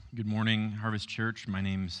Good morning, Harvest Church. My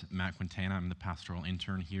name's Matt Quintana. I'm the pastoral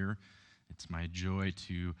intern here. It's my joy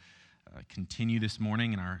to continue this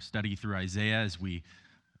morning in our study through Isaiah as we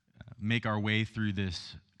make our way through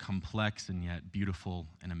this complex and yet beautiful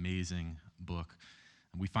and amazing book.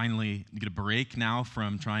 We finally get a break now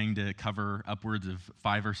from trying to cover upwards of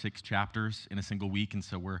 5 or 6 chapters in a single week, and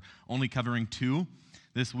so we're only covering 2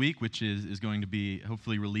 this week, which is going to be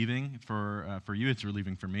hopefully relieving for you. It's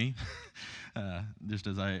relieving for me, just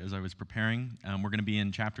as I was preparing. We're going to be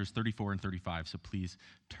in chapters 34 and 35, so please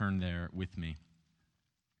turn there with me.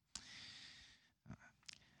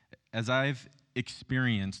 As I've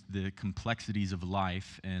experienced the complexities of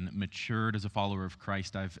life and matured as a follower of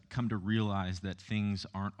Christ, I've come to realize that things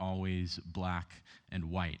aren't always black and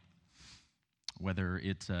white. Whether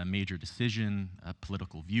it's a major decision, a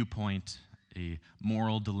political viewpoint, a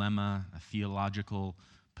moral dilemma, a theological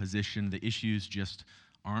position, the issues just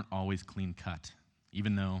aren't always clean-cut,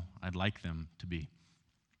 even though I'd like them to be.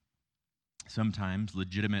 Sometimes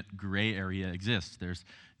legitimate gray area exists. There's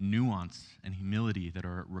nuance and humility that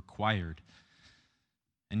are required.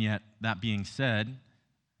 And yet, that being said,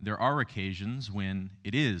 there are occasions when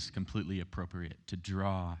it is completely appropriate to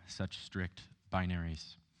draw such strict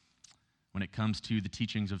binaries. When it comes to the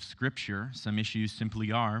teachings of Scripture, some issues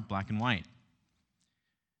simply are black and white.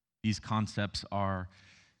 These concepts are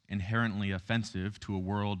inherently offensive to a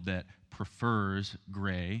world that prefers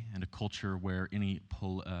gray and a culture where any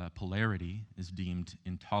polarity is deemed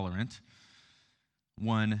intolerant.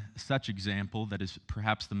 One such example that is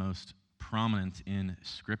perhaps the most prominent in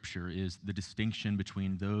Scripture is the distinction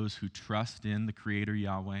between those who trust in the Creator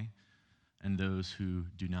Yahweh and those who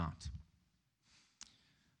do not.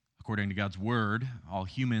 According to God's Word, all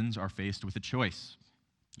humans are faced with a choice.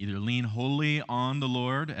 Either lean wholly on the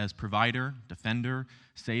Lord as provider, defender,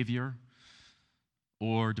 savior,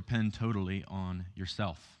 or depend totally on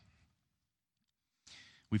yourself.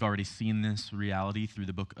 We've already seen this reality through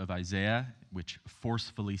the book of Isaiah, which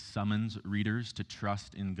forcefully summons readers to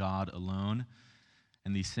trust in God alone.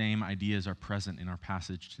 And these same ideas are present in our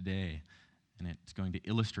passage today. And it's going to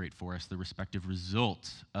illustrate for us the respective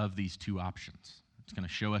results of these two options. It's going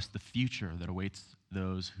to show us the future that awaits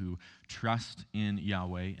those who trust in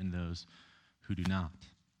Yahweh and those who do not.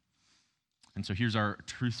 And so here's our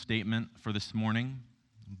truth statement for this morning.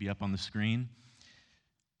 It'll be up on the screen.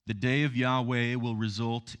 The day of Yahweh will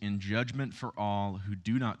result in judgment for all who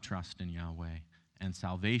do not trust in Yahweh and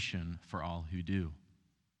salvation for all who do.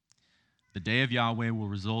 The day of Yahweh will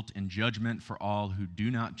result in judgment for all who do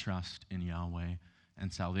not trust in Yahweh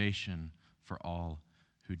and salvation for all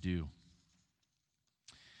who do.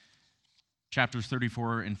 Chapters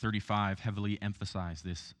 34 and 35 heavily emphasize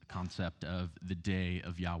this concept of the day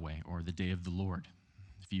of Yahweh, or the day of the Lord.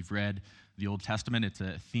 If you've read the Old Testament, it's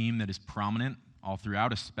a theme that is prominent all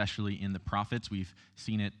throughout, especially in the prophets. We've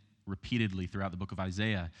seen it repeatedly throughout the book of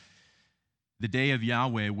Isaiah. The day of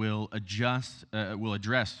Yahweh will address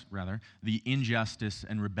the injustice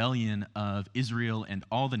and rebellion of Israel and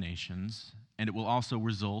all the nations, and it will also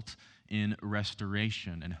result in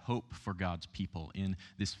restoration and hope for God's people in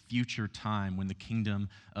this future time when the kingdom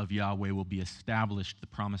of Yahweh will be established, the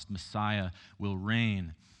promised Messiah will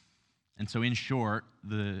reign. And so in short,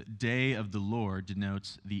 the day of the Lord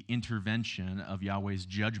denotes the intervention of Yahweh's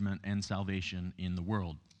judgment and salvation in the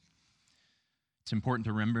world. It's important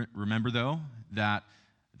to remember, though, that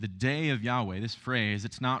the day of Yahweh, this phrase,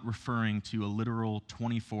 it's not referring to a literal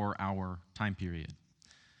 24-hour time period.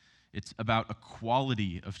 It's about a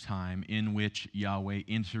quality of time in which Yahweh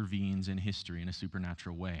intervenes in history in a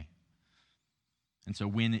supernatural way. And so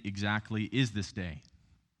when exactly is this day?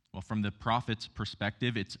 Well, from the prophet's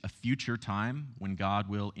perspective, it's a future time when God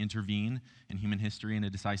will intervene in human history in a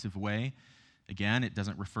decisive way. Again, it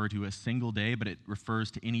doesn't refer to a single day, but it refers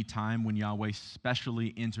to any time when Yahweh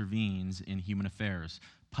specially intervenes in human affairs,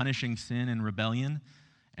 punishing sin and rebellion,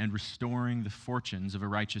 and restoring the fortunes of a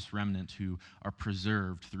righteous remnant who are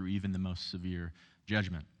preserved through even the most severe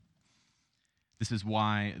judgment. This is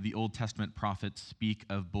why the Old Testament prophets speak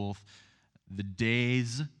of both the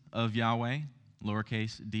days of Yahweh,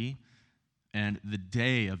 lowercase d, and the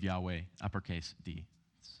day of Yahweh, uppercase d.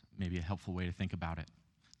 It's maybe a helpful way to think about it.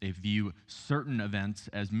 They view certain events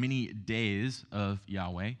as many days of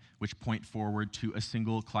Yahweh, which point forward to a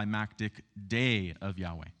single climactic day of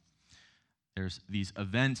Yahweh. There's these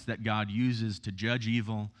events that God uses to judge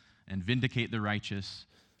evil and vindicate the righteous,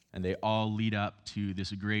 and they all lead up to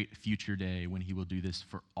this great future day when he will do this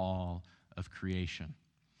for all of creation.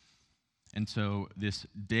 And so this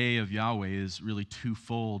day of Yahweh is really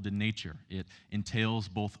twofold in nature. It entails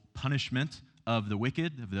both punishment of the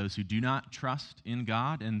wicked, of those who do not trust in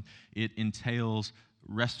God, and it entails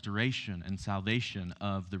restoration and salvation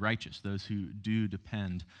of the righteous, those who do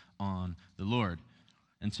depend on the Lord.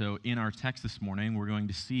 And so in our text this morning, we're going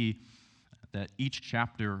to see that each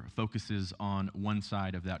chapter focuses on one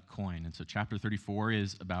side of that coin. And so chapter 34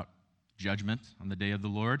 is about judgment on the day of the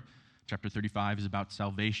Lord. Chapter 35 is about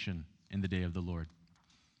salvation in the day of the Lord.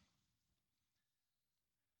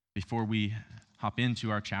 Before we hop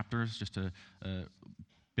into our chapters, just a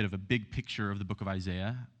bit of a big picture of the book of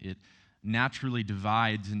Isaiah. It naturally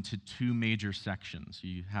divides into two major sections.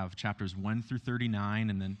 You have chapters 1 through 39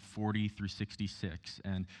 and then 40 through 66.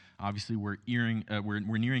 And obviously we're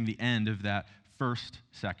nearing the end of that first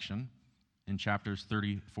section in chapters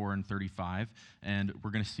 34 and 35. And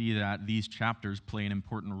we're going to see that these chapters play an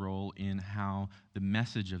important role in how the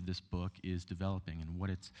message of this book is developing and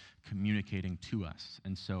what it's communicating to us.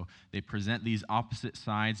 And so they present these opposite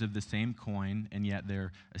sides of the same coin, and yet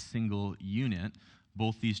they're a single unit.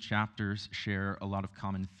 Both these chapters share a lot of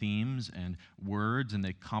common themes and words, and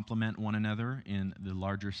they complement one another in the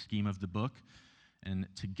larger scheme of the book. And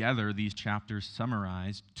together, these chapters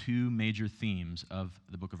summarize two major themes of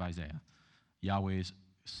the book of Isaiah: Yahweh's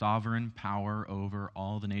sovereign power over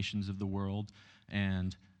all the nations of the world,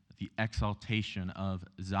 and the exaltation of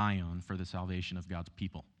Zion for the salvation of God's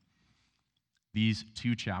people. These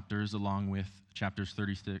two chapters, along with chapters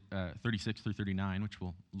 36 through 39, which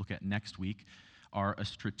we'll look at next week, are a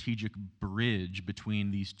strategic bridge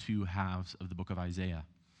between these two halves of the book of Isaiah.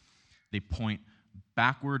 They point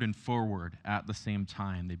backward and forward at the same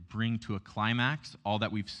time. They bring to a climax all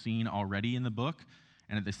that we've seen already in the book,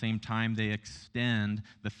 and at the same time, they extend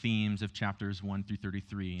the themes of chapters 1 through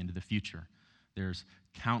 33 into the future. There's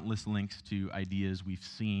countless links to ideas we've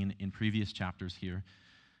seen in previous chapters here,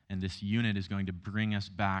 and this unit is going to bring us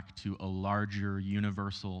back to a larger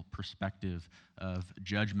universal perspective of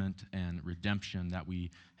judgment and redemption that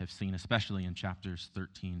we have seen, especially in chapters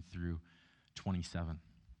 13 through 27.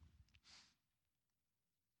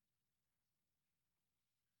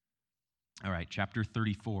 All right, chapter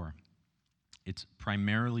 34. It's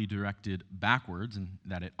primarily directed backwards in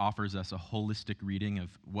that it offers us a holistic reading of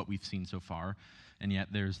what we've seen so far, and yet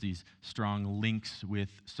there's these strong links with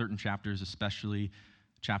certain chapters, especially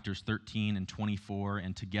chapters 13 and 24,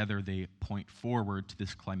 and together they point forward to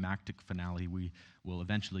this climactic finale we will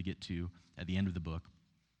eventually get to at the end of the book.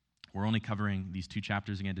 We're only covering these two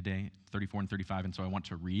chapters again today, 34 and 35, and so I want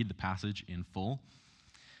to read the passage in full.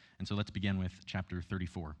 And so let's begin with chapter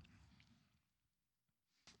 34.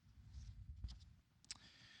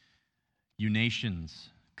 You nations,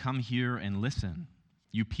 come here and listen.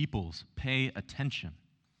 You peoples, pay attention.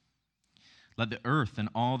 Let the earth and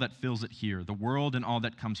all that fills it hear, the world and all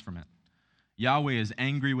that comes from it. Yahweh is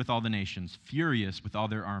angry with all the nations, furious with all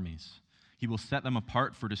their armies. He will set them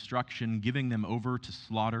apart for destruction, giving them over to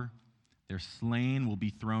slaughter. Their slain will be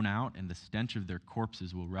thrown out, and the stench of their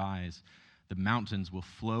corpses will rise. The mountains will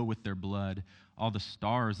flow with their blood. All the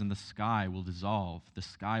stars in the sky will dissolve. The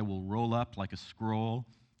sky will roll up like a scroll.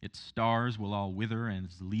 Its stars will all wither, and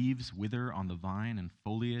its leaves wither on the vine and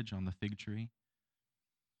foliage on the fig tree.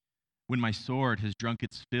 When my sword has drunk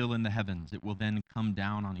its fill in the heavens, it will then come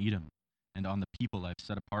down on Edom and on the people I've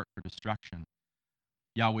set apart for destruction.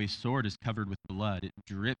 Yahweh's sword is covered with blood. It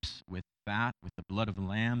drips with fat, with the blood of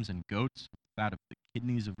lambs and goats, with the fat of the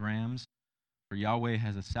kidneys of rams. For Yahweh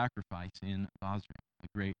has a sacrifice in Basra, a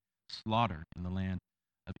great slaughter in the land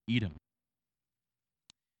of Edom.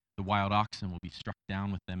 The wild oxen will be struck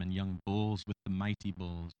down with them, and young bulls with the mighty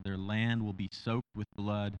bulls. Their land will be soaked with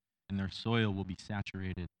blood, and their soil will be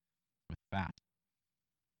saturated with fat.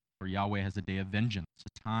 For Yahweh has a day of vengeance,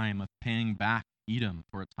 a time of paying back Edom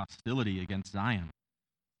for its hostility against Zion.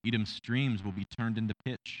 Edom's streams will be turned into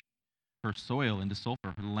pitch, her soil into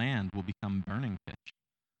sulfur. Her land will become burning pitch.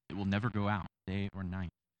 It will never go out, day or night.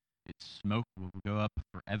 Its smoke will go up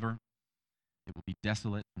forever. It will be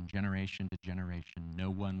desolate from generation to generation.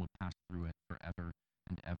 No one will pass through it forever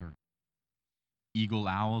and ever. Eagle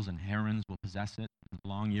owls and herons will possess it, and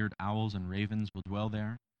long-eared owls and ravens will dwell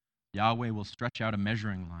there. Yahweh will stretch out a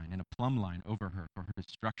measuring line and a plumb line over her for her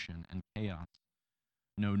destruction and chaos.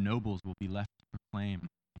 No nobles will be left to proclaim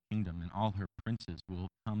the kingdom, and all her princes will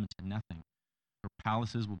come to nothing. Her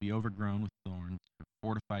palaces will be overgrown with thorns, her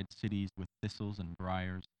fortified cities with thistles and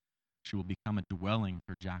briars. She will become a dwelling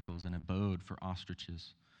for jackals, an abode for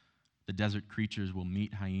ostriches. The desert creatures will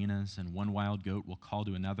meet hyenas, and one wild goat will call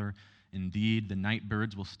to another. Indeed, the night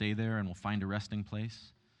birds will stay there and will find a resting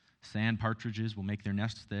place. Sand partridges will make their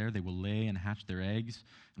nests there. They will lay and hatch their eggs,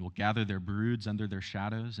 and will gather their broods under their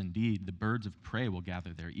shadows. Indeed, the birds of prey will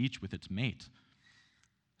gather there, each with its mate.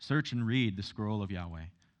 Search and read the scroll of Yahweh.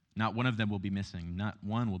 Not one of them will be missing. Not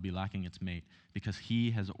one will be lacking its mate, because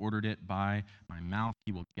he has ordered it by my mouth.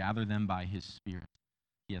 He will gather them by his spirit.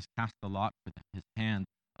 He has cast the lot for them. His hand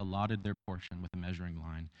allotted their portion with a measuring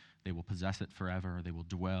line. They will possess it forever. They will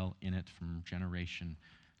dwell in it from generation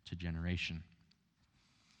to generation.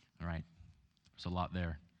 All right, there's a lot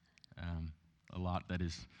there. A lot that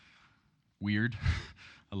is weird,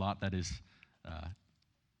 a lot that is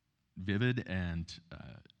vivid and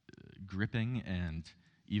gripping and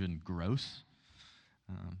even gross.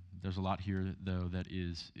 There's a lot here, though, that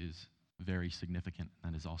is very significant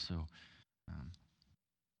and is also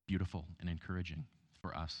beautiful and encouraging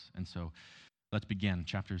for us. And so let's begin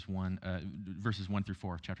verses 1 through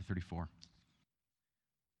 4 of chapter 34.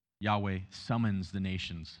 Yahweh summons the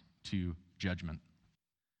nations to judgment.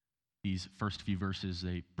 These first few verses,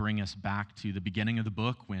 they bring us back to the beginning of the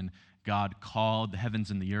book when God called the heavens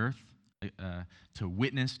and the earth to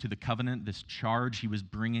witness to the covenant, this charge he was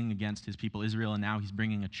bringing against his people Israel, and now he's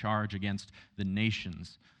bringing a charge against the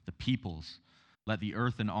nations, the peoples. Let the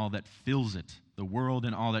earth and all that fills it, the world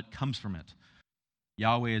and all that comes from it.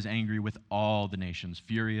 Yahweh is angry with all the nations,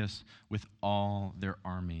 furious with all their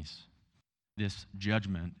armies. This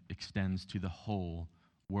judgment extends to the whole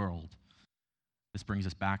world. This brings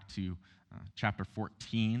us back to chapter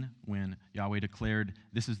 14, when Yahweh declared,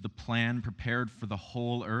 "This is the plan prepared for the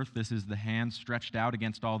whole earth. This is the hand stretched out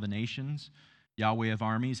against all the nations. Yahweh of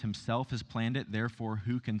armies himself has planned it. Therefore,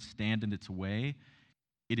 who can stand in its way?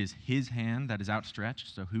 It is his hand that is outstretched,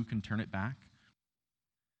 so who can turn it back?"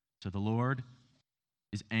 So the Lord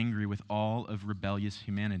is angry with all of rebellious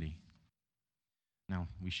humanity. Now,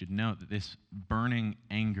 we should note that this burning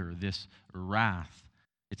anger, this wrath,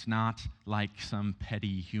 it's not like some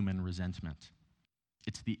petty human resentment.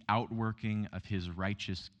 It's the outworking of his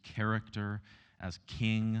righteous character as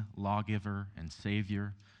king, lawgiver, and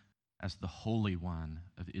savior, as the Holy One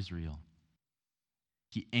of Israel.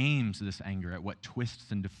 He aims this anger at what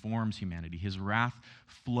twists and deforms humanity. His wrath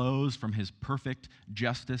flows from his perfect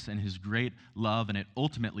justice and his great love, and it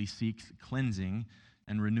ultimately seeks cleansing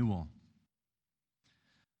and renewal.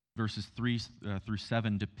 Verses 3 through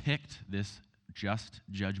 7 depict this just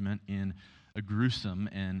judgment in a gruesome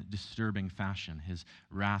and disturbing fashion. His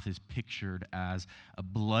wrath is pictured as a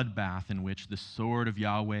bloodbath in which the sword of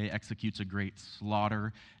Yahweh executes a great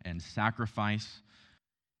slaughter and sacrifice.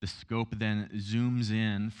 The scope then zooms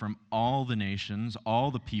in from all the nations,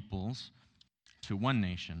 all the peoples, to one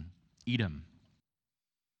nation, Edom.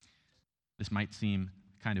 This might seem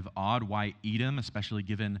kind of odd. Why Edom, especially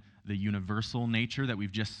given the universal nature that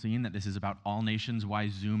we've just seen, that this is about all nations? Why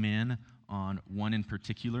zoom in on one in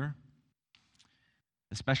particular?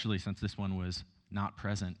 Especially since this one was not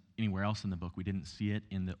present anywhere else in the book. We didn't see it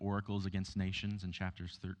in the oracles against nations in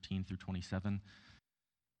chapters 13 through 27.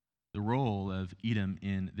 The role of Edom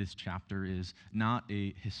in this chapter is not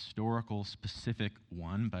a historical specific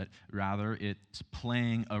one, but rather it's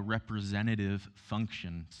playing a representative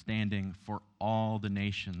function, standing for all the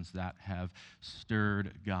nations that have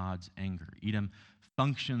stirred God's anger. Edom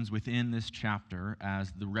functions within this chapter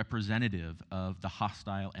as the representative of the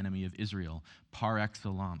hostile enemy of Israel, par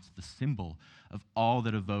excellence, the symbol of all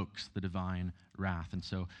that evokes the divine wrath. And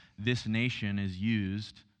so this nation is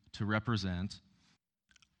used to represent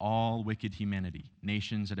all wicked humanity,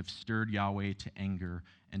 nations that have stirred Yahweh to anger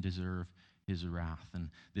and deserve his wrath. And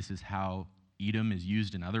this is how Edom is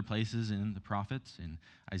used in other places in the prophets. In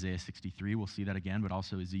Isaiah 63, we'll see that again, but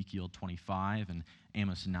also Ezekiel 25 and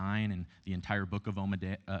Amos 9 and the entire book of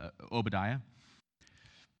Obadiah.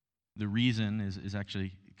 The reason is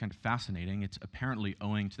actually kind of fascinating. It's apparently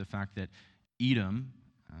owing to the fact that Edom,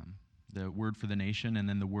 the word for the nation, and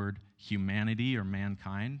then the word humanity or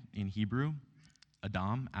mankind in Hebrew,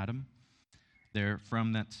 Adam, they're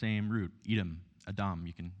from that same root, Edom, Adam.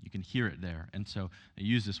 You can hear it there. And so I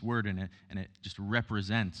use this word and it just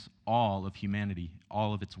represents all of humanity,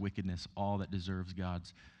 all of its wickedness, all that deserves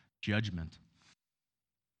God's judgment.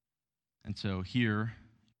 And so here,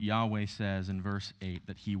 Yahweh says in verse 8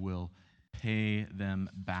 that he will pay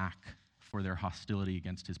them back for their hostility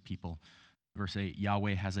against his people. Verse 8,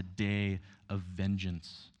 Yahweh has a day of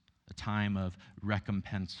vengeance, a time of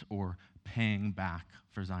recompense or paying back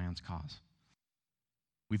for Zion's cause.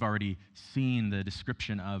 We've already seen the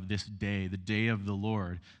description of this day, the day of the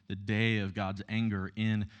Lord, the day of God's anger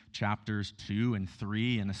in chapters 2 and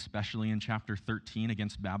 3, and especially in chapter 13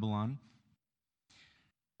 against Babylon.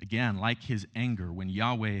 Again, like his anger, when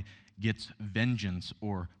Yahweh gets vengeance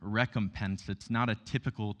or recompense, it's not a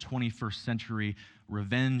typical 21st century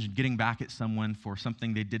revenge, getting back at someone for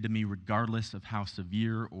something they did to me, regardless of how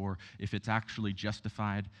severe or if it's actually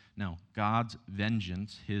justified. No, God's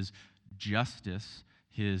vengeance, his justice,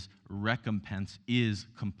 his recompense is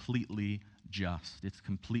completely just. It's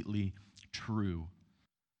completely true.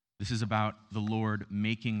 This is about the Lord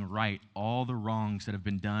making right all the wrongs that have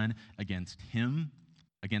been done against him,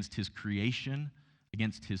 against his creation,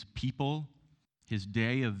 against his people. His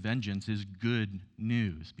day of vengeance is good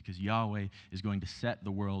news because Yahweh is going to set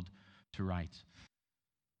the world to rights.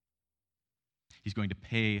 He's going to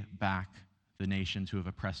pay back the nations who have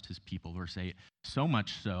oppressed his people, verse 8, so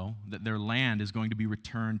much so that their land is going to be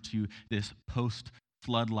returned to this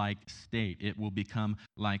post-flood-like state. It will become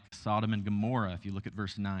like Sodom and Gomorrah, if you look at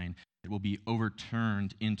verse 9. It will be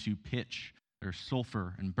overturned into pitch, or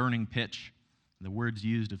sulfur and burning pitch, the words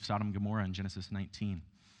used of Sodom and Gomorrah in Genesis 19.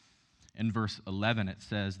 In verse 11, it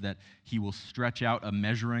says that he will stretch out a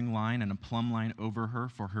measuring line and a plumb line over her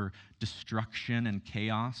for her destruction and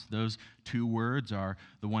chaos. Those two words are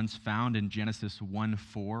the ones found in Genesis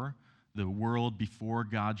 1:4. The world before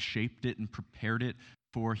God shaped it and prepared it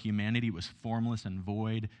for humanity was formless and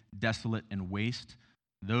void, desolate and waste.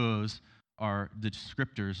 Those are the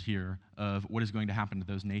descriptors here of what is going to happen to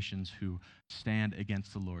those nations who stand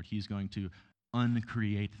against the Lord. He's going to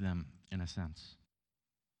uncreate them in a sense.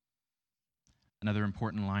 Another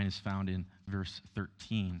important line is found in verse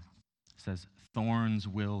 13. It says, thorns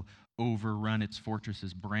will overrun its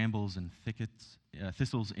fortresses, brambles and thickets,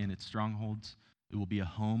 thistles in its strongholds. It will be a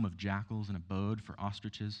home of jackals and abode for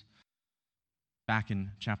ostriches. Back in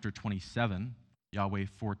chapter 27, Yahweh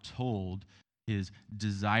foretold his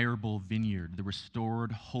desirable vineyard, the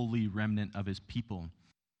restored holy remnant of his people.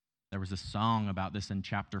 There was a song about this in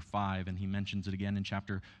chapter 5, and he mentions it again in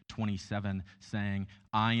chapter 27, saying,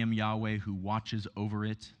 I am Yahweh who watches over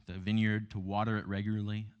it, the vineyard, to water it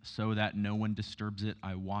regularly, so that no one disturbs it.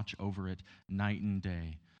 I watch over it night and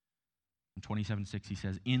day. In 27:6, he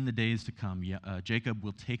says, in the days to come, Jacob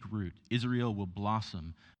will take root, Israel will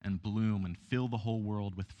blossom and bloom and fill the whole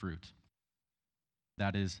world with fruit.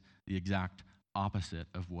 That is the exact opposite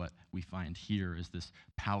of what we find here, is this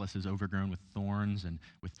palace is overgrown with thorns and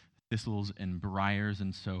with thistles and briars,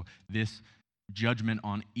 and so this judgment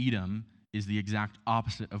on Edom is the exact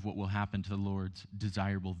opposite of what will happen to the Lord's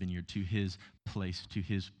desirable vineyard, to his place, to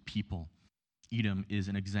his people. Edom is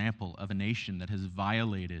an example of a nation that has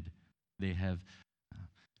violated, they have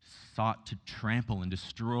sought to trample and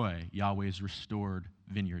destroy Yahweh's restored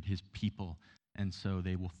vineyard, his people, and so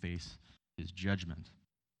they will face his judgment.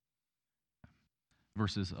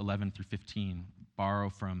 Verses 11 through 15 borrow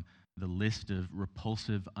from the list of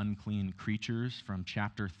repulsive, unclean creatures from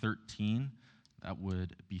chapter 13 that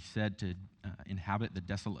would be said to inhabit the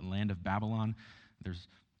desolate land of Babylon. There's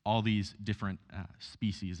all these different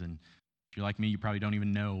species, and if you're like me, you probably don't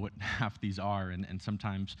even know what half these are, and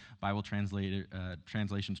sometimes Bible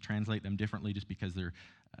translations translate them differently just because they're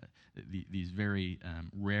these very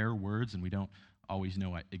rare words, and we don't always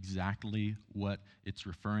know exactly what it's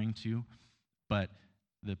referring to, but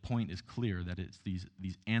the point is clear that it's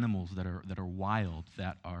these animals that are wild,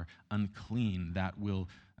 that are unclean, that will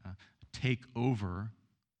take over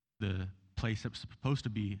the place that's supposed to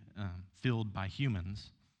be filled by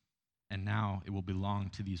humans, and now it will belong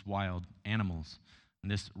to these wild animals.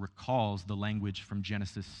 And this recalls the language from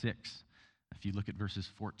Genesis 6. If you look at verses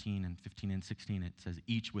 14 and 15 and 16, it says,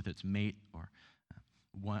 each with its mate, or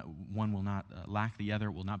one will not lack the other,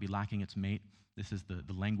 it will not be lacking its mate. This is the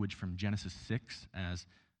language from Genesis 6 as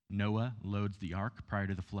Noah loads the ark prior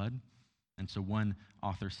to the flood. And so one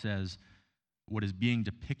author says, what is being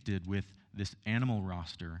depicted with this animal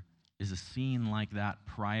roster is a scene like that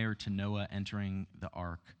prior to Noah entering the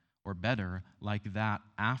ark, or better, like that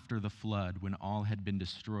after the flood when all had been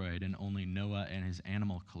destroyed and only Noah and his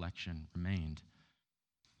animal collection remained.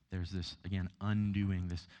 There's this, again, undoing,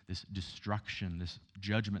 this destruction, this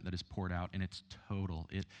judgment that is poured out, and it's total.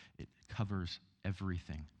 It covers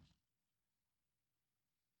everything.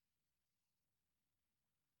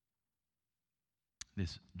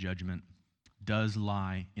 This judgment does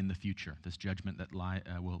lie in the future. This judgment that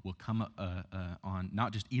will come on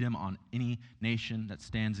not just Edom, on any nation that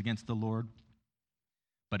stands against the Lord,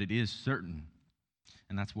 but it is certain.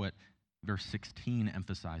 And that's what verse 16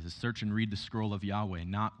 emphasizes. Search and read the scroll of Yahweh.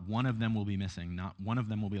 Not one of them will be missing. Not one of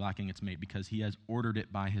them will be lacking its mate, because he has ordered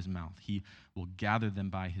it by his mouth. He will gather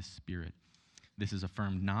them by his spirit. This is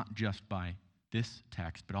affirmed not just by this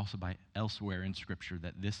text, but also by elsewhere in Scripture,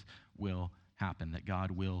 that this will happen, that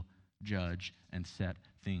God will judge and set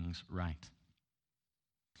things right.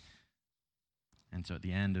 And so at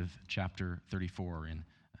the end of chapter 34, in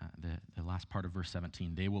the last part of verse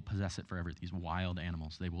 17, they will possess it forever, these wild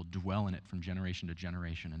animals. They will dwell in it from generation to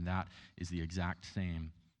generation, and that is the exact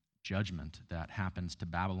same judgment that happens to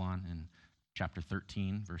Babylon in chapter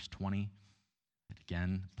 13, verse 20. It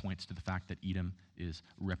again points to the fact that Edom is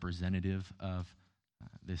representative of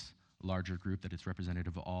this larger group, that it's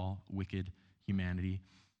representative of all wicked humanity,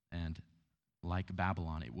 and like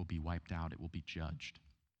Babylon, it will be wiped out, it will be judged.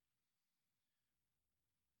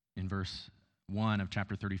 In verse 1 of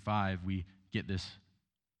chapter 35, we get this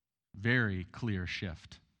very clear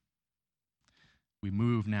shift. We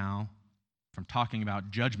move now from talking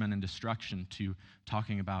about judgment and destruction to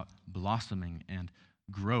talking about blossoming and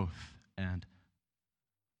growth and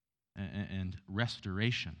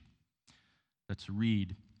restoration. Let's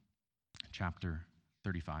read chapter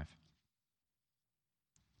 35.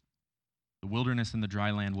 The wilderness and the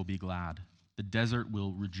dry land will be glad. The desert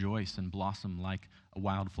will rejoice and blossom like a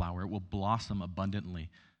wildflower. It will blossom abundantly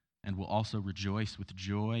and will also rejoice with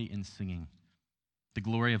joy in singing. The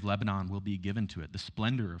glory of Lebanon will be given to it, the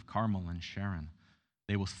splendor of Carmel and Sharon.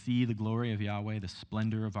 They will see the glory of Yahweh, the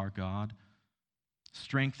splendor of our God.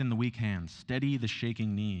 Strengthen the weak hands, steady the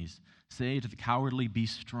shaking knees. Say to the cowardly, be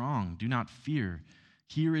strong, do not fear.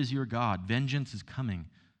 Here is your God. Vengeance is coming.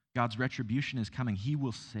 God's retribution is coming. He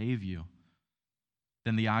will save you.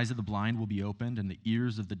 Then the eyes of the blind will be opened and the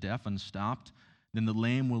ears of the deaf unstopped. Then the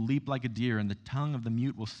lame will leap like a deer and the tongue of the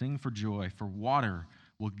mute will sing for joy. For water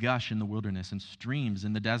will gush in the wilderness and streams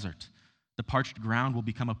in the desert. The parched ground will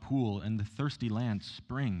become a pool and the thirsty land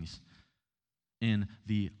springs. In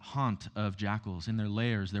the haunt of jackals, in their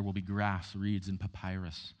lairs, there will be grass, reeds, and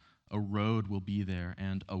papyrus. A road will be there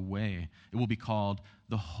and a way. It will be called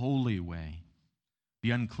the Holy Way. The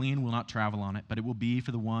unclean will not travel on it, but it will be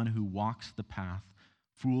for the one who walks the path.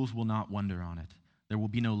 Fools will not wander on it. There will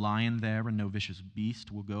be no lion there, and no vicious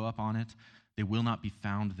beast will go up on it. They will not be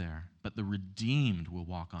found there, but the redeemed will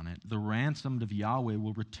walk on it. The ransomed of Yahweh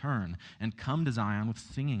will return and come to Zion with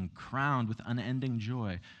singing, crowned with unending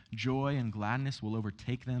joy. Joy and gladness will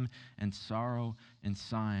overtake them, and sorrow and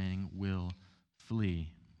sighing will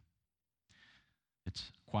flee.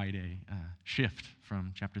 It's quite a shift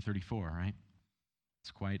from chapter 34, right?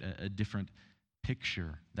 It's quite a different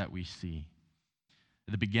picture that we see.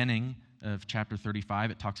 At the beginning of chapter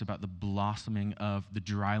 35, it talks about the blossoming of the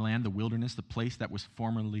dry land, the wilderness, the place that was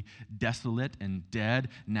formerly desolate and dead,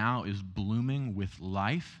 now is blooming with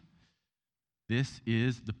life. This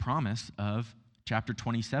is the promise of chapter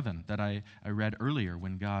 27 that I read earlier,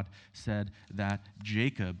 when God said that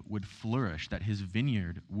Jacob would flourish, that his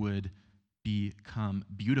vineyard would become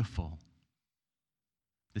beautiful.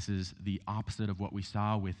 This is the opposite of what we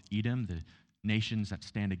saw with Edom, the nations that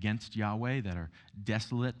stand against Yahweh, that are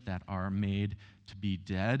desolate, that are made to be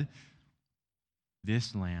dead.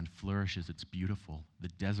 This land flourishes, it's beautiful. The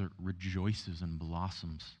desert rejoices and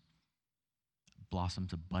blossoms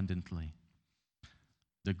abundantly.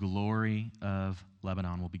 The glory of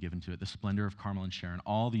Lebanon will be given to it, the splendor of Carmel and Sharon.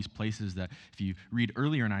 All these places that, if you read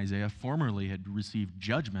earlier in Isaiah, formerly had received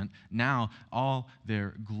judgment, now all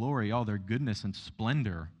their glory, all their goodness and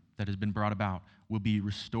splendor that has been brought about will be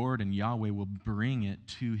restored, and Yahweh will bring it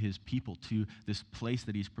to his people, to this place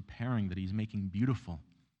that he's preparing, that he's making beautiful.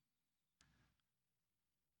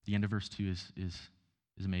 The end of verse 2 is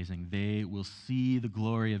amazing. They will see the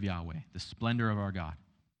glory of Yahweh, the splendor of our God.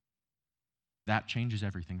 That changes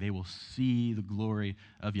everything. They will see the glory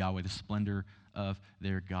of Yahweh, the splendor of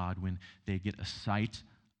their God. When they get a sight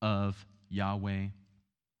of Yahweh,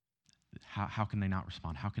 how can they not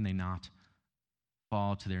respond? How can they not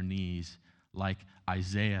fall to their knees like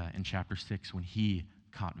Isaiah in chapter 6 when he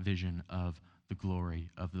caught vision of the glory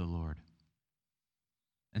of the Lord?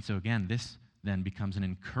 And so again, this then becomes an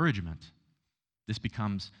encouragement. This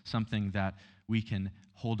becomes something that we can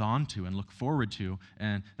hold on to and look forward to.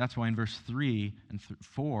 And that's why in verse 3 and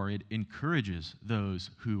 4, it encourages those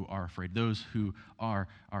who are afraid, those who are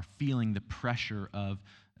feeling the pressure of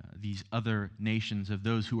these other nations, of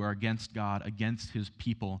those who are against God, against his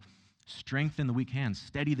people. Strengthen the weak hands,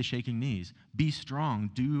 steady the shaking knees. Be strong,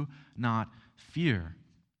 do not fear.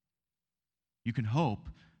 You can hope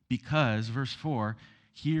because, verse 4,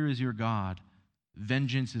 here is your God.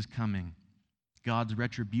 Vengeance is coming. God's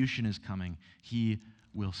retribution is coming. He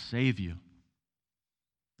will save you.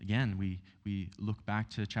 Again, we look back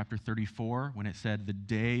to chapter 34 when it said the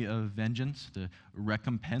day of vengeance, the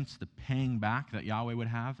recompense, the paying back that Yahweh would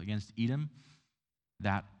have against Edom.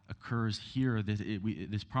 That occurs here.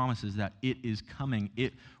 This promise is that it is coming.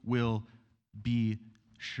 It will be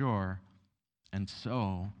sure. And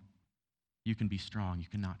so you can be strong. You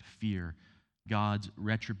cannot fear. God's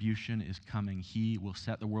retribution is coming. He will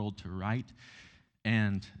set the world to right,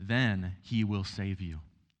 and then he will save you.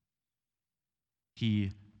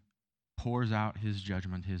 He pours out his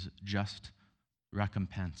judgment, his just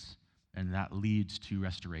recompense and that leads to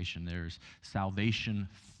restoration. There's salvation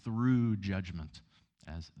through judgment,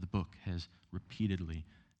 as the book has repeatedly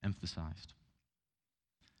emphasized.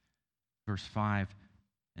 Verse 5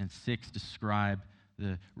 and 6 describe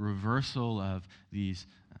the reversal of these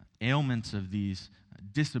ailments, of these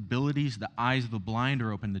disabilities. The eyes of the blind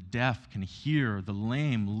are open, the deaf can hear, the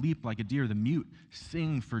lame leap like a deer, the mute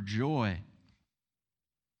sing for joy.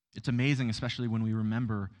 It's amazing, especially when we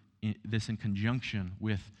remember this in conjunction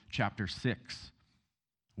with chapter 6,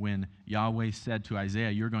 when Yahweh said to Isaiah,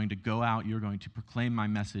 you're going to go out, you're going to proclaim my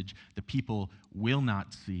message. The people will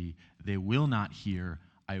not see, they will not hear,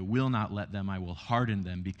 I will not let them, I will harden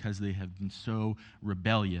them because they have been so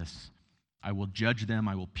rebellious. I will judge them,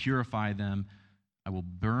 I will purify them, I will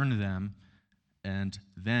burn them, and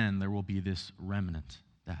then there will be this remnant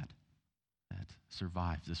that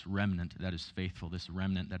survives, this remnant that is faithful, this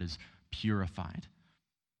remnant that is purified.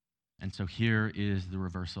 And so here is the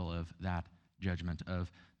reversal of that judgment,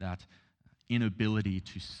 of that inability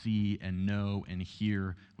to see and know and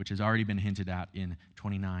hear, which has already been hinted at in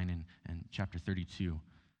 29 and chapter 32.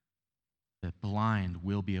 The blind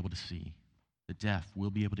will be able to see. The deaf will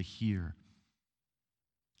be able to hear.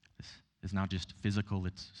 This is not just physical,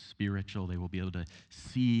 it's spiritual. They will be able to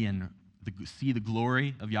see see the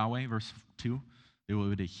glory of Yahweh, verse 2. They will be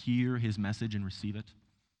able to hear his message and receive it.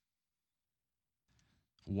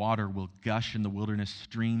 Water will gush in the wilderness,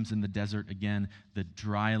 streams in the desert. Again, the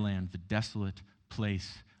dry land, the desolate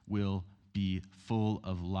place will be full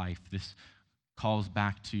of life. This calls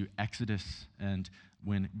back to Exodus and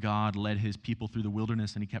when God led his people through the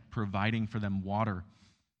wilderness and he kept providing for them water.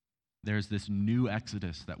 There's this new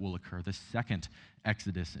exodus that will occur, the second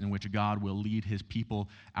exodus in which God will lead his people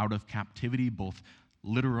out of captivity, both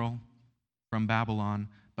literal from Babylon,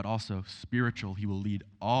 but also spiritual. He will lead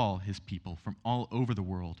all his people from all over the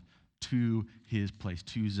world to his place,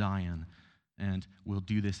 to Zion. And we'll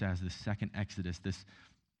do this as the second exodus. This,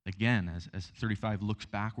 again, as 35 looks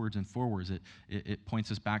backwards and forwards, it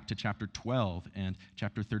points us back to chapter 12 and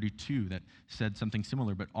chapter 32 that said something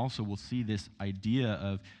similar, but also we'll see this idea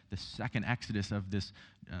of the second exodus, of this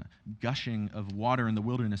gushing of water in the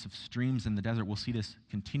wilderness, of streams in the desert. We'll see this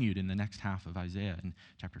continued in the next half of Isaiah in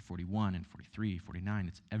chapter 41 and 43, 49.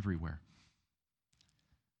 It's everywhere.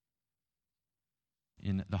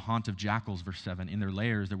 In the haunt of jackals, verse 7, in their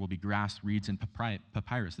lairs there will be grass, reeds, and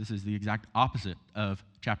papyrus. This is the exact opposite of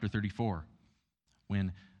chapter 34,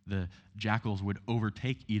 when the jackals would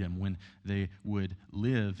overtake Edom, when they would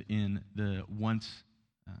live in the once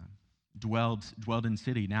dwelled in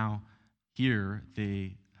city. Now here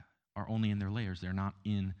they are only in their lairs. They're not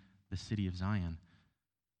in the city of Zion.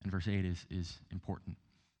 And verse 8 is important.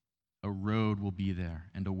 A road will be there,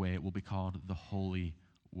 and a way. It will be called the Holy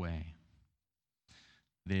Way.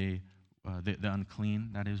 The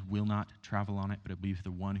unclean, that is, will not travel on it, but it will be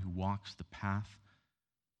the one who walks the path.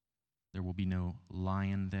 There will be no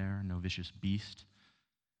lion there, no vicious beast.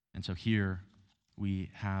 And so here we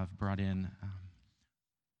have brought in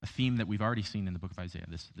a theme that we've already seen in the book of Isaiah,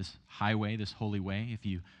 this highway, this holy way. If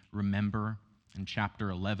you remember in chapter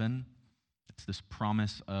 11, it's this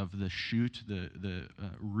promise of the shoot, the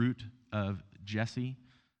root of Jesse,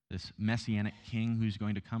 this messianic king who's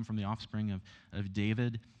going to come from the offspring of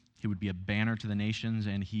David. He would be a banner to the nations,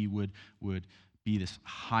 and he would be this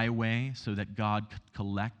highway so that God could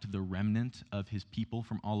collect the remnant of his people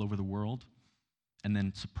from all over the world. And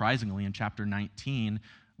then surprisingly, in chapter 19,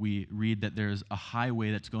 we read that there's a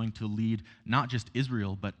highway that's going to lead not just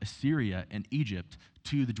Israel, but Assyria and Egypt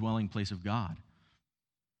to the dwelling place of God.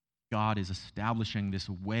 God is establishing this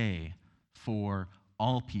way for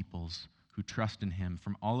all peoples who trust in him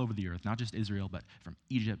from all over the earth, not just Israel, but from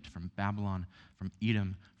Egypt, from Babylon, from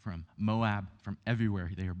Edom, from Moab, from everywhere.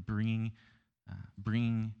 They are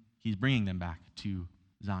he's bringing them back to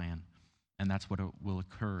Zion. And that's what will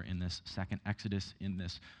occur in this second Exodus, in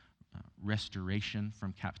this restoration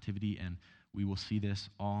from captivity. And we will see this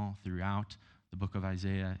all throughout the book of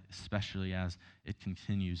Isaiah, especially as it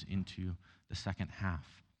continues into the second half.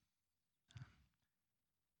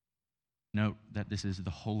 Note that this is the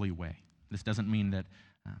holy way. This doesn't mean that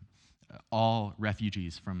all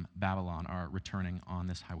refugees from Babylon are returning on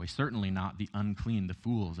this highway. Certainly not the unclean, the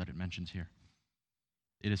fools that it mentions here.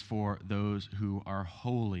 It is for those who are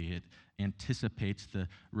holy. It anticipates the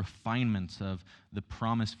refinements of the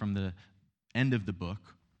promise from the end of the book,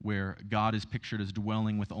 where God is pictured as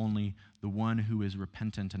dwelling with only the one who is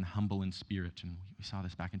repentant and humble in spirit. And we saw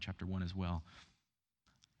this back in chapter 1 as well.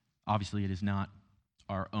 Obviously, it is not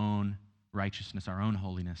our own righteousness, our own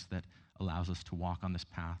holiness that allows us to walk on this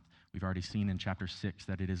path. We've already seen in chapter 6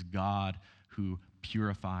 that it is God who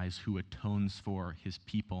purifies, who atones for his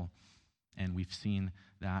people. And we've seen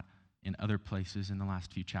that in other places in the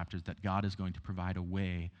last few chapters, that God is going to provide a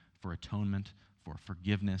way for atonement, for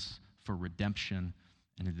forgiveness, for redemption,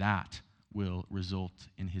 and that will result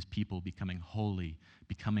in his people becoming holy,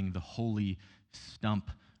 becoming the holy stump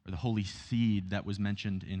or the holy seed that was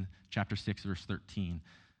mentioned in chapter 6, verse 13.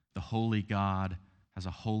 The holy God has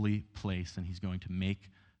a holy place, and he's going to make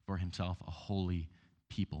for himself a holy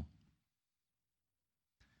people.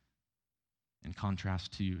 In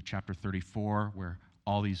contrast to chapter 34, where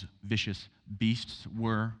all these vicious beasts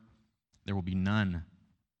were, there will be none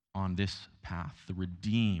on this path. The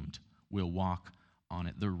redeemed will walk on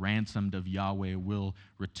it. The ransomed of Yahweh will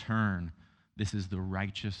return. This is the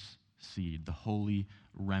righteous seed, the holy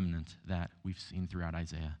remnant that we've seen throughout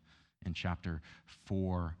Isaiah. In chapter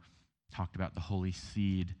 4, talked about the holy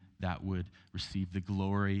seed that would receive the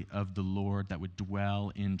glory of the Lord, that would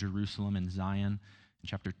dwell in Jerusalem and Zion. In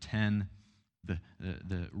chapter 10,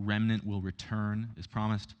 the remnant will return, is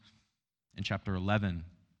promised. In chapter 11,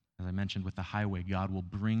 as I mentioned with the highway, God will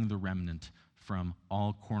bring the remnant from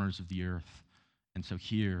all corners of the earth. And so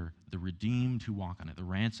here, the redeemed who walk on it, the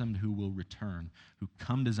ransomed who will return, who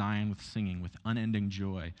come to Zion with singing, with unending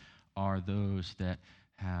joy, are those that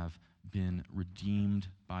have been redeemed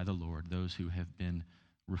by the Lord, those who have been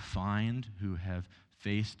refined, who have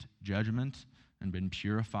faced judgment and been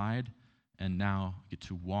purified, and now get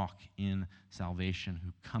to walk in salvation,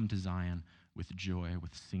 who come to Zion with joy,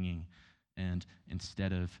 with singing, and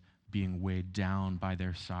instead of being weighed down by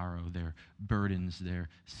their sorrow, their burdens, their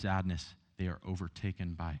sadness, they are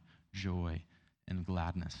overtaken by joy and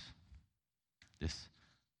gladness. This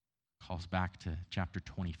calls back to chapter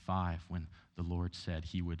 25, when the Lord said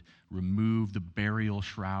he would remove the burial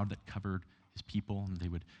shroud that covered his people, and they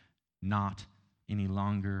would not any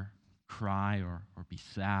longer cry or be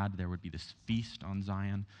sad. There would be this feast on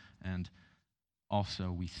Zion. And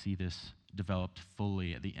also we see this developed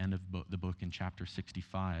fully at the end of the book in chapter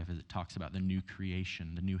 65, as it talks about the new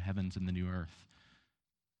creation, the new heavens and the new earth.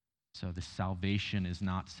 So this salvation is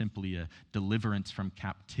not simply a deliverance from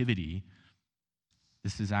captivity.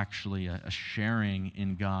 This is actually a sharing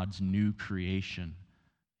in God's new creation,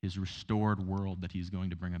 his restored world that he's going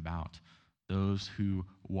to bring about. Those who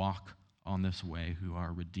walk on this way, who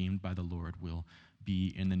are redeemed by the Lord, will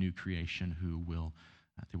be in the new creation,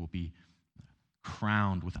 they will be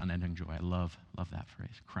crowned with unending joy. I love that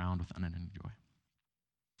phrase, crowned with unending joy.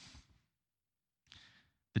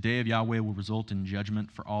 The day of Yahweh will result in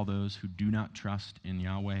judgment for all those who do not trust in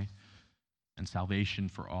Yahweh, and salvation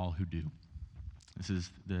for all who do. This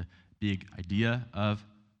is the big idea of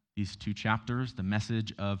these two chapters. The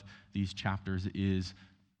message of these chapters is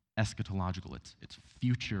eschatological. It's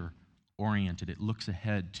future-oriented. It looks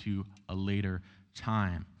ahead to a later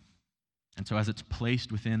time. And so as it's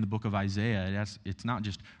placed within the book of Isaiah, it's not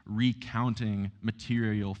just recounting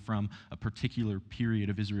material from a particular period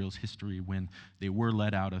of Israel's history when they were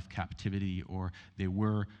led out of captivity or they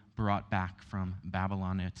were brought back from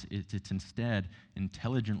Babylon. It's instead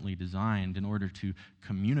intelligently designed in order to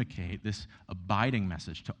communicate this abiding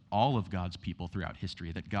message to all of God's people throughout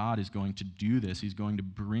history, that God is going to do this. He's going to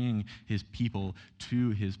bring his people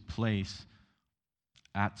to his place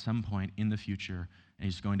at some point in the future, and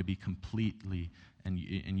he's going to be completely and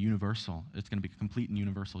universal. It's going to be complete and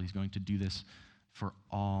universal. He's going to do this for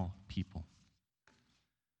all people.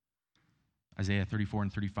 Isaiah 34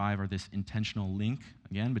 and 35 are this intentional link,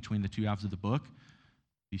 again, between the two halves of the book.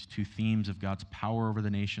 These two themes of God's power over the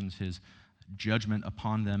nations, his judgment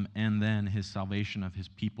upon them, and then his salvation of his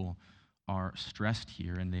people are stressed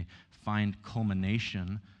here, and they find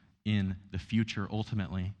culmination in the future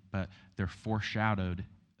ultimately, but they're foreshadowed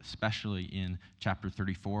especially in chapter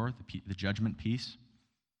 34, the judgment piece.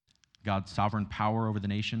 God's sovereign power over the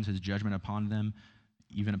nations, his judgment upon them,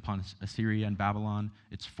 even upon Assyria and Babylon.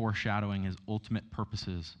 It's foreshadowing his ultimate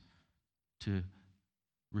purposes to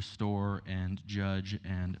restore and judge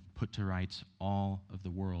and put to rights all of the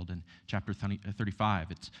world. In chapter 35,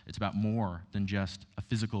 it's about more than just a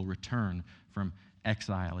physical return from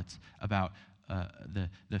exile. It's about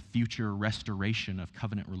the future restoration of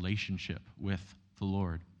covenant relationship with the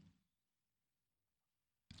Lord.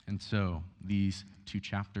 And so these two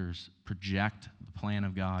chapters project the plan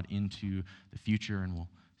of God into the future, and we'll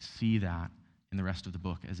see that in the rest of the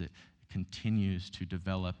book as it continues to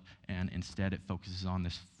develop, and instead it focuses on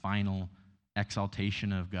this final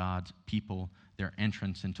exaltation of God's people, their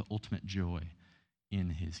entrance into ultimate joy in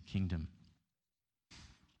his kingdom.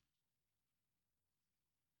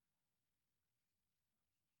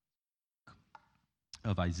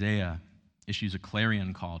 Of Isaiah issues a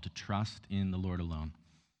clarion call to trust in the Lord alone.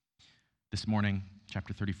 This morning,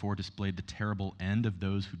 chapter 34 displayed the terrible end of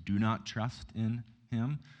those who do not trust in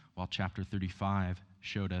him, while chapter 35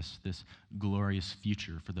 showed us this glorious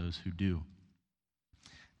future for those who do.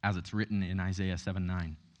 As it's written in Isaiah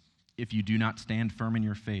 7:9, if you do not stand firm in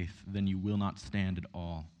your faith, then you will not stand at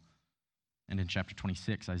all. And in chapter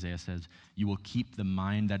 26, Isaiah says, you will keep the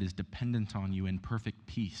mind that is dependent on you in perfect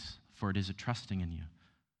peace, for it is a trusting in you.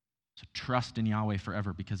 So trust in Yahweh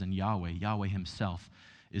forever, because in Yahweh himself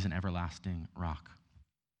is an everlasting rock.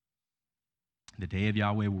 The day of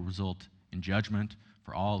Yahweh will result in judgment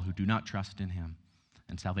for all who do not trust in him,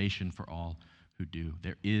 and salvation for all who do.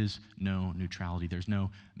 There is no neutrality. There's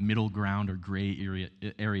no middle ground or gray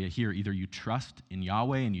area here. Either you trust in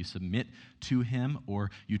Yahweh and you submit to him, or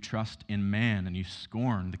you trust in man and you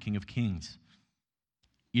scorn the King of Kings.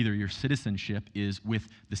 Either your citizenship is with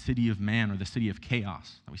the city of man or the city of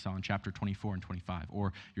chaos that we saw in chapter 24 and 25,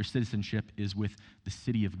 or your citizenship is with the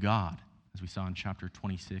city of God, as we saw in chapter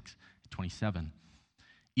 26 and 27.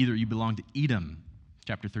 Either you belong to Edom,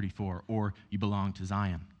 chapter 34, or you belong to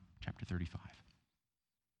Zion, chapter 35.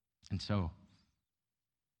 And so,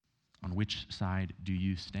 on which side do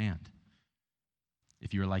you stand?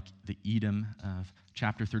 If you're like the Edom of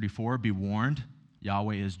chapter 34, be warned,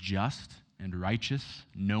 Yahweh is just and righteous.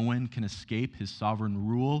 No one can escape his sovereign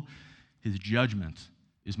rule. His judgment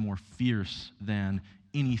is more fierce than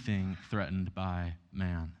anything threatened by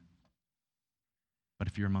man. But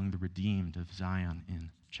if you're among the redeemed of Zion in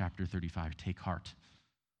chapter 35, take heart.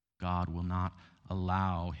 God will not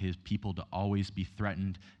allow his people to always be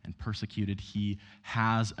threatened and persecuted. He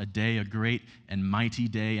has a day, a great and mighty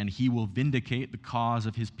day, and he will vindicate the cause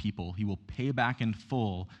of his people. He will pay back in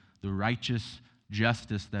full the righteous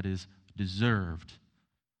justice that is deserved.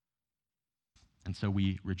 And so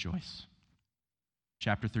we rejoice.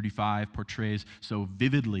 Chapter 35 portrays so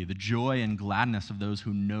vividly the joy and gladness of those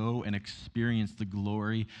who know and experience the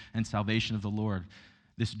glory and salvation of the Lord.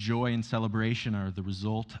 This joy and celebration are the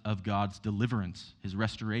result of God's deliverance, his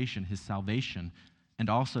restoration, his salvation, and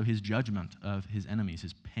also his judgment of his enemies,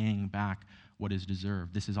 his paying back what is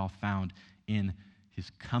deserved. This is all found in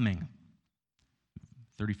his coming.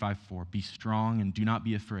 35:4, be strong and do not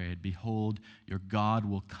be afraid. Behold, your God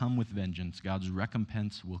will come with vengeance. God's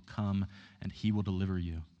recompense will come, and he will deliver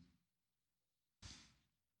you.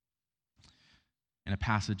 In a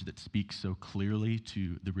passage that speaks so clearly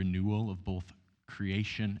to the renewal of both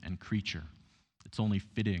creation and creature, it's only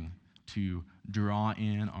fitting to draw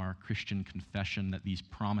in our Christian confession that these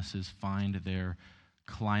promises find their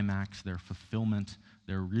climax, their fulfillment,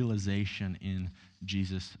 their realization in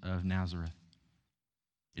Jesus of Nazareth.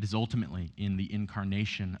 It is ultimately in the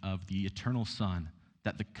incarnation of the eternal Son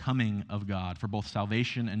that the coming of God for both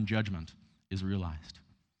salvation and judgment is realized.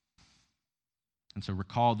 And so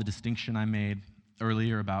recall the distinction I made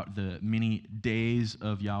earlier about the many days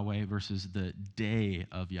of Yahweh versus the day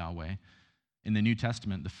of Yahweh. In the New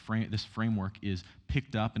Testament, this framework is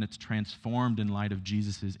picked up and it's transformed in light of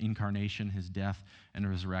Jesus' incarnation, his death, and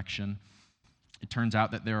resurrection. It turns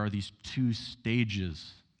out that there are these two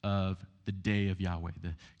stages of the day of Yahweh,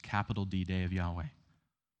 the capital D day of Yahweh.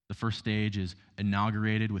 The first stage is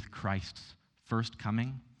inaugurated with Christ's first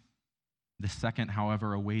coming. The second,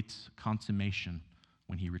 however, awaits consummation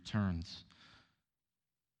when he returns.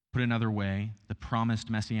 Put another way, the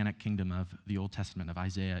promised messianic kingdom of the Old Testament of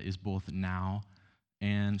Isaiah is both now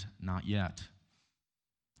and not yet.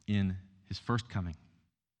 In his first coming,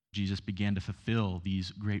 Jesus began to fulfill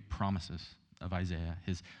these great promises of Isaiah.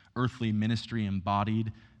 His earthly ministry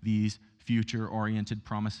embodied these future-oriented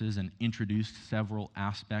promises and introduced several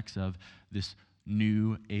aspects of this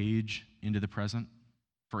new age into the present.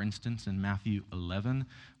 For instance, in Matthew 11,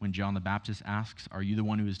 when John the Baptist asks, "Are you the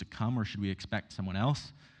one who is to come, or should we expect someone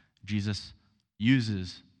else?" Jesus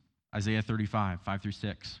uses Isaiah 35,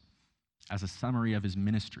 5-6, as a summary of his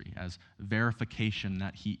ministry, as verification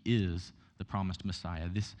that he is the promised Messiah.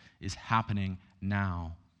 This is happening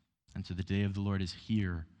now. And so the day of the Lord is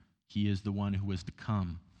here. He is the one who was to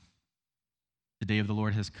come. The day of the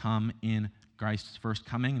Lord has come in Christ's first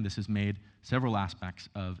coming, and this has made several aspects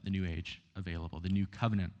of the new age available: the new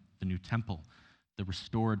covenant, the new temple, the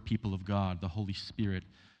restored people of God, the Holy Spirit,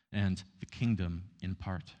 and the kingdom in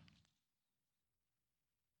part.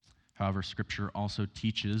 However, Scripture also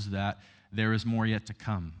teaches that there is more yet to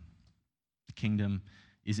come. The kingdom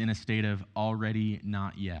is in a state of already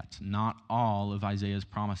not yet. Not all of Isaiah's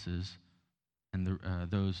promises and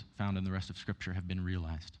those found in the rest of Scripture have been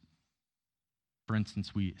realized. For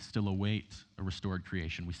instance, we still await a restored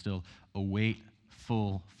creation. We still await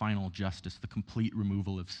full, final justice, the complete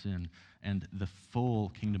removal of sin, and the full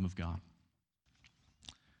kingdom of God.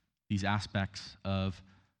 These aspects of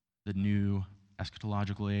The new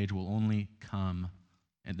eschatological age will only come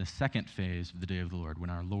in the second phase of the day of the Lord, when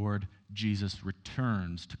our Lord Jesus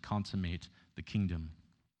returns to consummate the kingdom.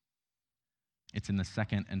 It's in the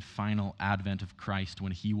second and final advent of Christ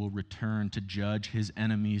when he will return to judge his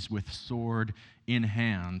enemies with sword in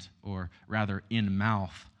hand, or rather in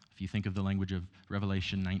mouth, if you think of the language of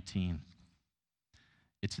Revelation 19.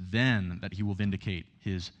 It's then that he will vindicate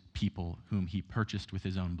his people whom he purchased with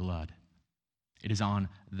his own blood. It is on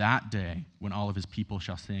that day when all of his people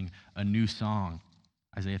shall sing a new song,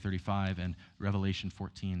 Isaiah 35 and Revelation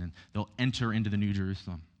 14, and they'll enter into the New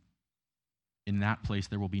Jerusalem. In that place,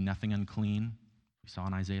 there will be nothing unclean. We saw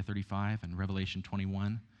in Isaiah 35 and Revelation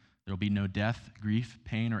 21. There will be no death, grief,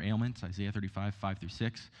 pain, or ailments, Isaiah 35, 5 through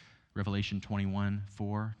 6, Revelation 21,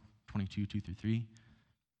 4, 22, 2 through 3.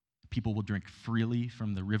 People will drink freely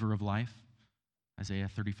from the river of life, Isaiah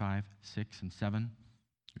 35, 6 and 7,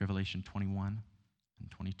 Revelation 21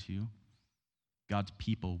 and 22. God's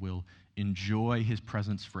people will enjoy his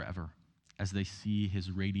presence forever as they see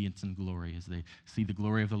his radiance and glory, as they see the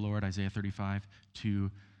glory of the Lord, Isaiah 35,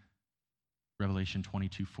 2, Revelation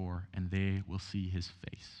 22, 4, and they will see his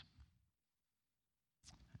face.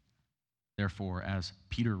 Therefore, as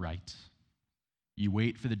Peter writes, you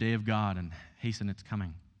wait for the day of God and hasten its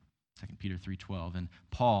coming, 2 Peter 3:12. And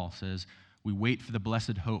Paul says, we wait for the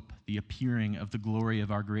blessed hope, the appearing of the glory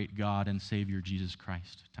of our great God and Savior Jesus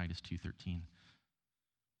Christ, Titus 2:13.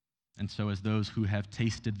 And so as those who have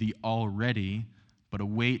tasted the already, but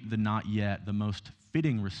await the not yet, the most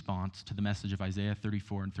fitting response to the message of Isaiah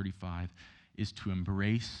 34 and 35 is to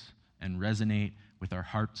embrace and resonate with our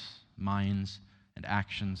hearts, minds, and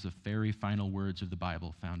actions the very final words of the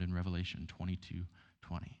Bible found in Revelation 22:20.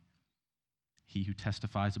 He who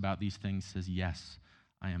testifies about these things says, yes,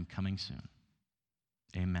 I am coming soon.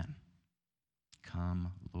 Amen.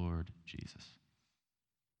 Come, Lord Jesus.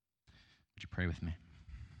 Would you pray with me?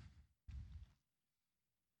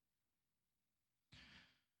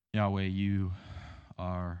 Yahweh, you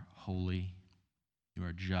are holy, you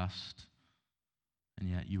are just, and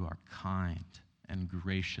yet you are kind and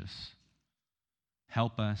gracious.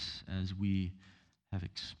 Help us as we have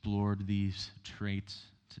explored these traits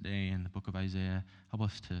today in the book of Isaiah. Help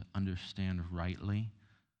us to understand rightly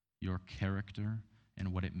your character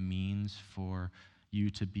and what it means for you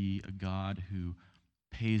to be a God who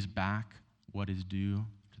pays back what is due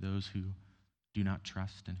to those who do not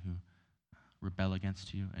trust and who rebel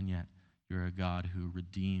against you, and yet you're a God who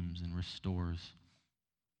redeems and restores.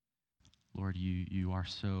 Lord, you are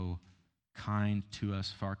so kind to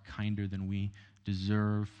us, far kinder than we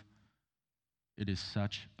deserve. It is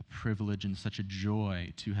such a privilege and such a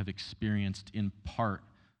joy to have experienced in part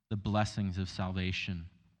the blessings of salvation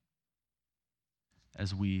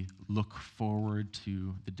as we look forward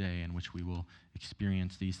to the day in which we will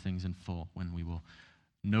experience these things in full, when we will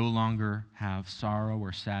no longer have sorrow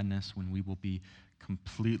or sadness, when we will be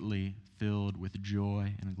completely filled with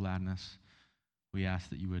joy and gladness. We ask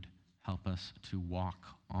that you would help us to walk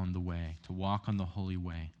on the way, to walk on the holy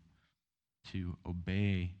way, to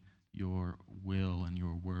obey your will and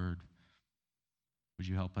your word. Would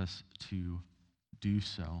you help us to do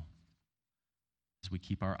so as we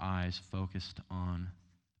keep our eyes focused on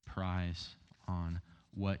the prize, on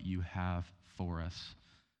what you have for us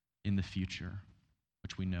in the future,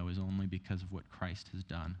 which we know is only because of what Christ has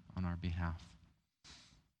done on our behalf.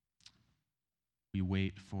 We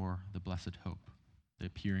wait for the blessed hope, the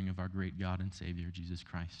appearing of our great God and Savior, Jesus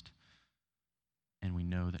Christ. And we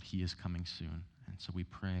know that he is coming soon. And so we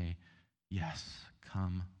pray, yes,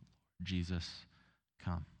 come, Lord Jesus,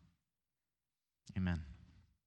 come. Amen.